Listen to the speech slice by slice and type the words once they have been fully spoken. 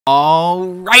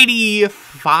Alrighty,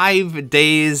 5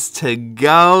 days to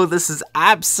go. This is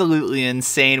absolutely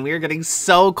insane. We are getting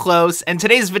so close. And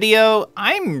today's video,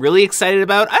 I'm really excited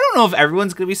about. I don't know if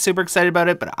everyone's going to be super excited about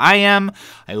it, but I am.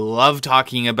 I love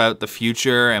talking about the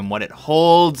future and what it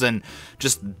holds and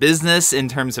just business in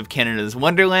terms of Canada's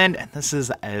Wonderland. And this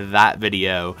is that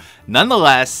video.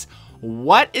 Nonetheless,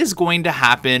 what is going to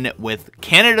happen with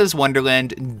Canada's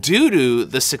Wonderland due to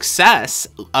the success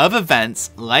of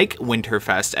events like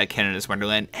Winterfest at Canada's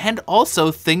Wonderland and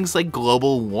also things like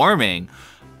global warming?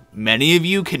 Many of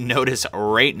you can notice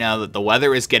right now that the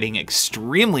weather is getting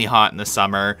extremely hot in the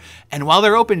summer, and while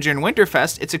they're open during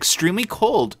Winterfest, it's extremely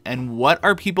cold. And what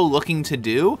are people looking to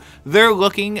do? They're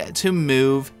looking to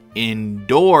move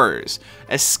indoors,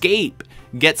 escape,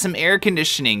 get some air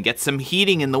conditioning, get some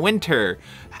heating in the winter,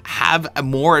 have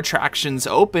more attractions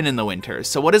open in the winter.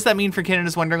 So what does that mean for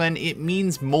Canada's Wonderland? It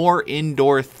means more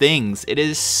indoor things. It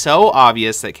is so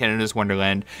obvious that Canada's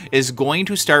Wonderland is going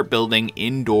to start building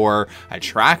indoor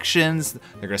attractions.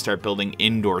 They're going to start building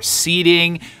indoor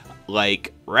seating,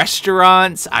 like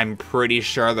restaurants. I'm pretty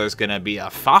sure there's going to be a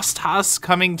Fasthaus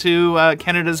coming to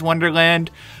Canada's Wonderland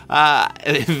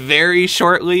very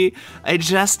shortly. It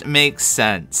just makes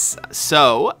sense.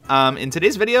 So in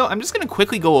today's video, I'm just going to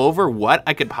quickly go over what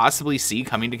I could possibly see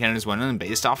coming to Canada's Wonderland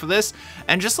based off of this.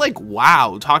 And just like,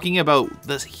 wow, talking about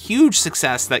this huge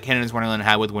success that Canada's Wonderland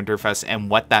had with Winterfest and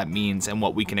what that means and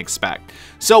what we can expect.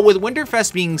 So with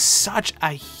Winterfest being such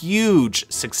a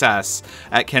huge success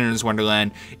at Canada's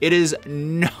Wonderland, it is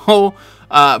no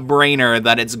brainer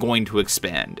that it's going to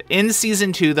expand. In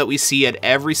Season 2 that we see at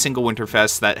every single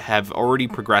Winterfest that have already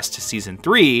progressed to Season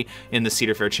 3 in the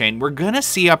Cedar Fair chain, we're gonna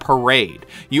see a parade.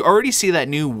 You already see that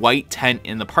new white tent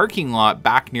in the parking lot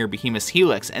back near Behemoth's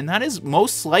Helix, and that is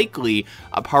most likely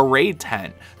a parade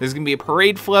tent. There's gonna be a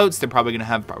parade floats, they're probably gonna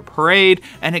have a parade,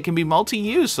 and it can be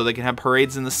multi-use so they can have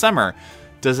parades in the summer.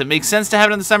 Does it make sense to have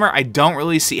it in the summer? I don't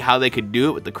really see how they could do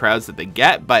it with the crowds that they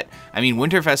get, but I mean,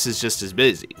 Winterfest is just as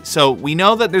busy. So we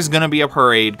know that there's going to be a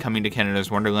parade coming to Canada's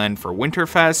Wonderland for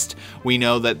Winterfest. We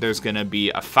know that there's going to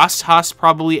be a Fasthaus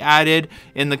probably added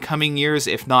in the coming years,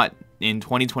 if not in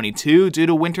 2022 due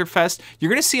to Winterfest.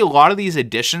 You're going to see a lot of these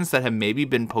additions that have maybe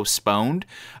been postponed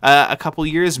a couple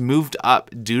years moved up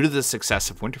due to the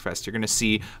success of Winterfest. You're going to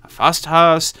see a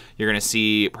Fasthaus. You're going to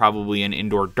see probably an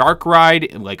indoor dark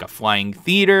ride, like a flying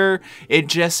theater. It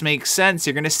just makes sense.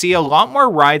 You're going to see a lot more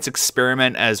rides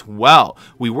experiment as well.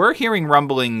 We were hearing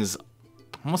rumblings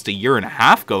almost a year and a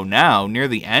half ago now, near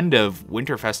the end of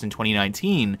Winterfest in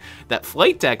 2019, that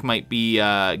Flight Deck might be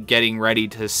getting ready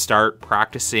to start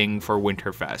practicing for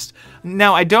Winterfest.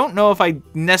 Now, I don't know if I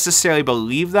necessarily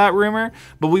believe that rumor,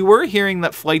 but we were hearing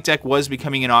that Flight Deck was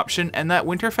becoming an option and that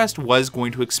Winterfest was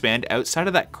going to expand outside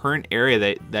of that current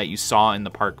area that you saw in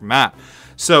the park map.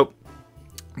 So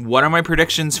what are my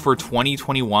predictions for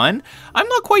 2021? I'm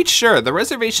not quite sure. The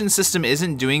reservation system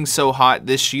isn't doing so hot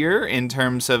this year in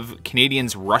terms of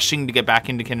Canadians rushing to get back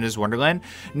into Canada's Wonderland.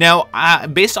 Now,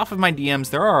 based off of my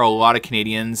DMs, there are a lot of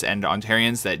Canadians and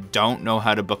Ontarians that don't know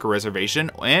how to book a reservation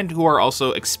and who are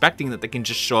also expecting that they can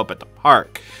just show up at the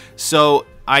park. So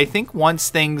I think once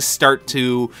things start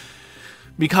to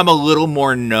become a little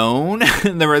more known,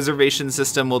 the reservation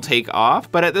system will take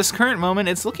off. But at this current moment,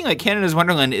 it's looking like Canada's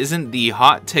Wonderland isn't the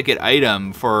hot ticket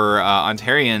item for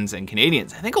Ontarians and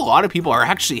Canadians. I think a lot of people are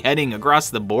actually heading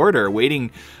across the border waiting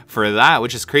for that,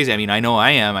 which is crazy. I mean, I know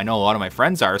I am. I know a lot of my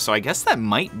friends are. So I guess that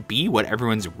might be what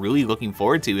everyone's really looking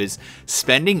forward to, is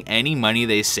spending any money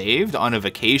they saved on a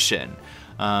vacation.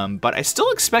 But I still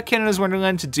expect Canada's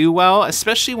Wonderland to do well,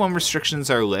 especially when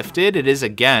restrictions are lifted. It is,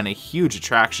 again, a huge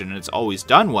attraction, and it's always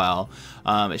done well.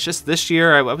 It's just this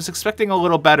year I was expecting a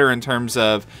little better in terms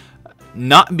of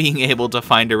not being able to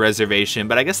find a reservation,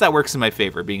 but I guess that works in my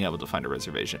favor, being able to find a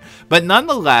reservation. But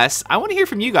nonetheless, I want to hear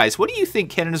from you guys. What do you think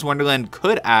Canada's Wonderland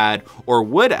could add or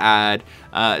would add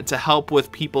to help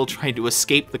with people trying to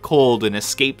escape the cold and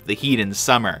escape the heat in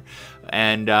summer?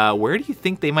 And where do you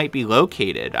think they might be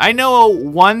located? I know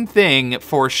one thing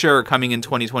for sure coming in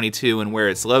 2022 and where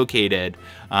it's located,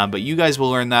 but you guys will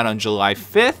learn that on July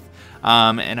 5th,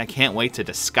 and I can't wait to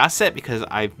discuss it because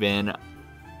I've been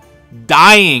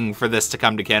dying for this to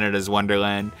come to Canada's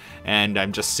Wonderland, and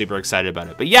I'm just super excited about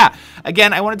it. But yeah,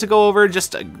 again, I wanted to go over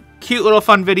just a cute little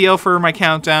fun video for my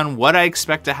countdown, what I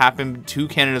expect to happen to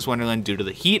Canada's Wonderland due to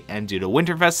the heat and due to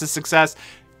Winterfest's success.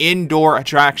 Indoor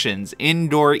attractions,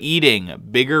 indoor eating,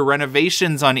 bigger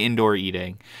renovations on indoor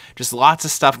eating. Just lots of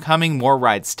stuff coming, more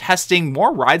rides testing,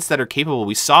 more rides that are capable.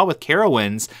 We saw with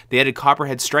Carowinds, they added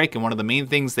Copperhead Strike, and one of the main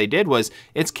things they did was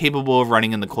it's capable of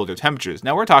running in the colder temperatures.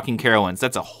 Now we're talking Carowinds,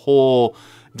 that's a whole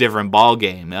different ball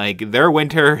game. Like, their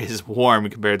winter is warm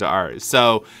compared to ours.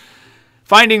 So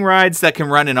finding rides that can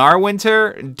run in our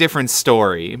winter, different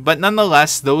story. But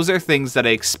nonetheless, those are things that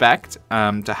I expect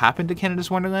to happen to Canada's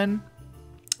Wonderland.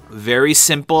 Very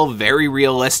simple, very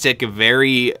realistic,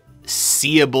 very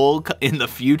seeable in the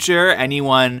future.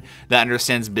 Anyone that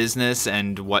understands business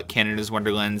and what Canada's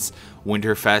Wonderland's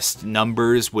Winterfest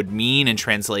numbers would mean and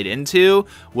translate into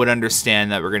would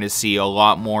understand that we're going to see a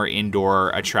lot more indoor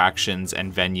attractions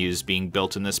and venues being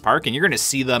built in this park, and you're going to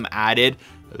see them added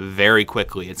very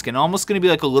quickly. It's almost going to be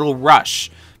like a little rush,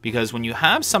 because when you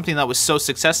have something that was so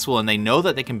successful and they know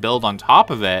that they can build on top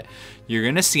of it, you're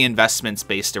going to see investments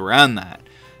based around that.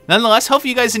 Nonetheless, hope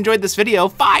you guys enjoyed this video.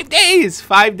 5 days!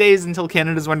 5 days until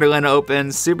Canada's Wonderland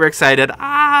opens. Super excited.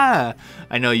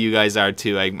 I know you guys are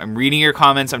too. I'm reading your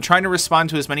comments. I'm trying to respond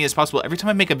to as many as possible. Every time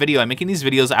I make a video, I'm making these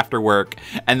videos after work,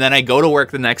 and then I go to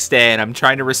work the next day, and I'm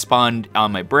trying to respond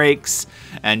on my breaks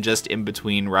and just in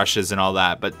between rushes and all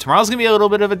that. But tomorrow's gonna be a little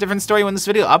bit of a different story when this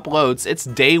video uploads. It's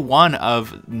day 1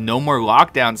 of no more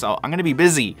lockdown, so I'm gonna be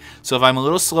busy. So if I'm a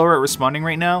little slower at responding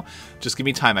right now, just give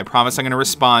me time. I promise I'm gonna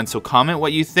respond. So comment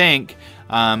what you think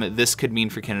this could mean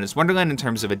for Canada's Wonderland in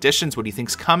terms of additions. What do you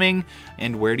think's coming,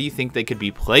 and where do you think they could be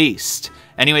placed?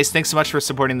 Anyways, thanks so much for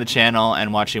supporting the channel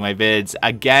and watching my vids.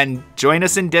 Again, join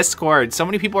us in Discord. So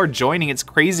many people are joining. It's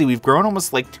crazy. We've grown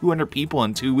almost like 200 people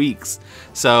in 2 weeks.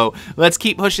 So let's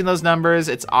keep pushing those numbers.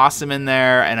 It's awesome in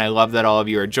there, and I love that all of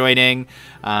you are joining.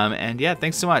 And yeah,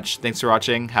 thanks so much. Thanks for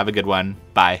watching. Have a good one.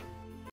 Bye.